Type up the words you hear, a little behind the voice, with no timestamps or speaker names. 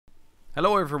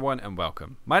Hello everyone and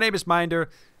welcome. My name is Minder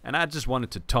and I just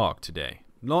wanted to talk today.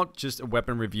 Not just a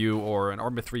weapon review or an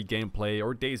Arma 3 gameplay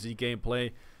or DayZ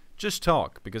gameplay. Just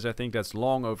talk, because I think that's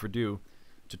long overdue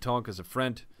to talk as a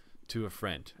friend to a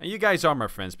friend. And you guys are my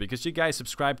friends because you guys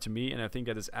subscribe to me and I think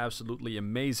that is absolutely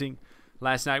amazing.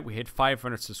 Last night we hit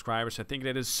 500 subscribers. I think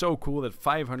that is so cool that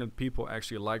 500 people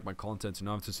actually like my content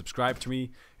enough to subscribe to me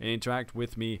and interact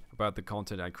with me about the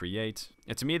content I create.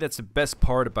 And to me that's the best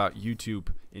part about YouTube,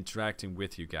 interacting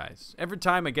with you guys. Every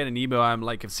time I get an email I'm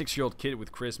like a 6-year-old kid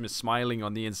with Christmas smiling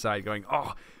on the inside going,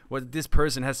 oh, what this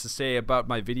person has to say about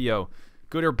my video,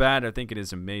 good or bad, I think it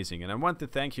is amazing. And I want to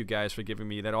thank you guys for giving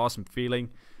me that awesome feeling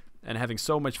and having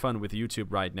so much fun with YouTube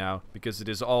right now, because it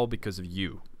is all because of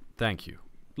you. Thank you.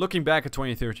 Looking back at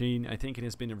 2013, I think it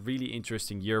has been a really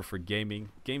interesting year for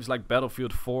gaming. Games like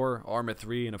Battlefield 4, Arma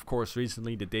 3, and of course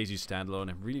recently the DayZ standalone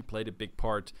have really played a big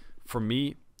part for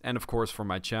me and of course for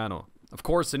my channel. Of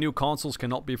course the new consoles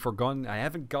cannot be forgotten. I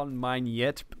haven't gotten mine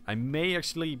yet. I may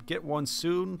actually get one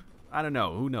soon. I don't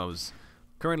know, who knows.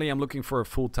 Currently I'm looking for a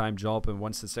full-time job, and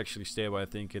once it's actually stable I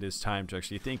think it is time to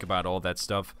actually think about all that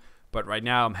stuff. But right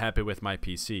now I'm happy with my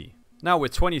PC. Now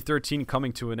with 2013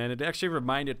 coming to an end, it actually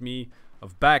reminded me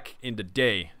of back in the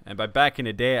day. And by back in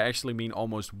the day I actually mean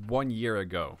almost 1 year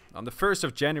ago. On the 1st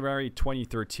of January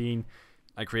 2013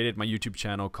 I created my YouTube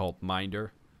channel called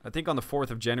Minder. I think on the 4th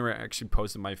of January I actually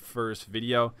posted my first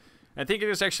video. I think it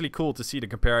is actually cool to see the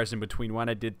comparison between what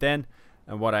I did then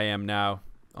and what I am now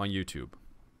on YouTube.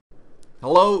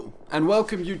 Hello and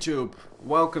welcome YouTube.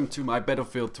 Welcome to my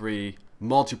Battlefield 3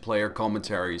 multiplayer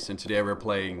commentaries, and today we're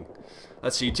playing,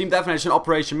 let's see, Team Deathmatch and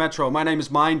Operation Metro. My name is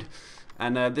Mind,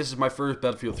 and this is my first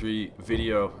Battlefield 3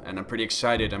 video, and I'm pretty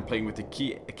excited. I'm playing with the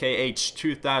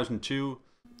KH-2002.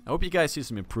 I hope you guys see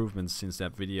some improvements since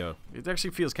that video. It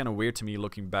actually feels kind of weird to me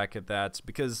looking back at that,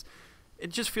 because it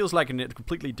just feels like a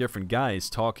completely different guys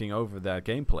talking over that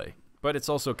gameplay. But it's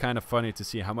also kind of funny to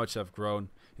see how much I've grown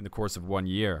in the course of 1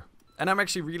 year. And I'm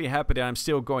actually really happy that I'm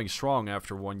still going strong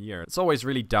after 1 year. It's always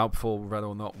really doubtful whether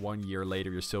or not 1 year later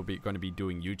you're still going to be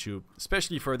doing YouTube.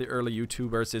 Especially for the early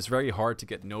YouTubers, it's very hard to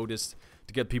get noticed,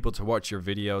 to get people to watch your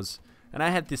videos. And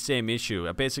I had the same issue.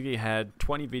 I basically had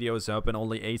 20 videos up and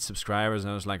only 8 subscribers,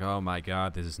 and I was like, oh my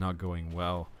god, this is not going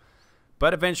well.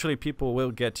 But eventually people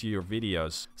will get to your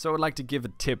videos. So I would like to give a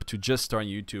tip to just starting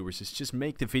YouTubers, is just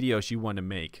make the videos you want to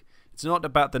make. It's not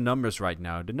about the numbers right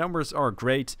now. The numbers are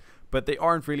great, but they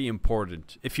aren't really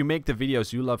important. If you make the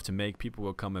videos you love to make, people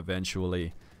will come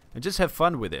eventually. And just have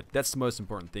fun with it. That's the most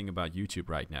important thing about YouTube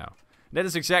right now. And that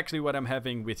is exactly what I'm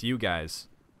having with you guys.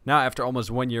 Now, after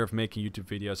almost 1 year of making YouTube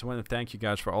videos, I want to thank you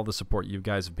guys for all the support you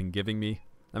guys have been giving me.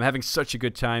 I'm having such a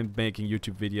good time making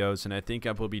YouTube videos, and I think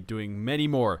I will be doing many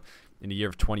more in the year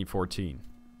of 2014.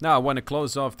 Now, I want to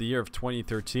close off the year of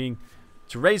 2013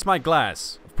 to raise my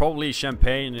glass of probably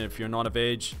champagne, and if you're not of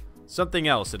age, something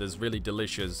else that is really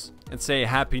delicious, and say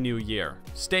Happy New Year.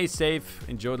 Stay safe,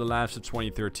 enjoy the laughs of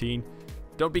 2013.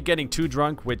 Don't be getting too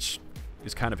drunk, which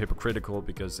is kind of hypocritical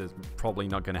because it's probably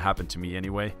not going to happen to me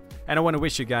anyway. And I want to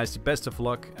wish you guys the best of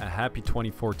luck, a happy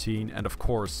 2014, and of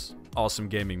course, awesome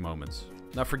gaming moments.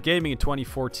 Now for gaming in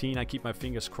 2014, I keep my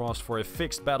fingers crossed for a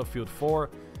fixed Battlefield 4,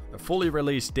 a fully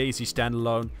released DayZ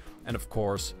standalone, and of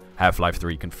course, Half-Life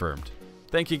 3 confirmed.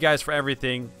 Thank you guys for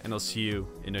everything, and I'll see you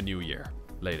in the new year.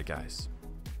 Later, guys.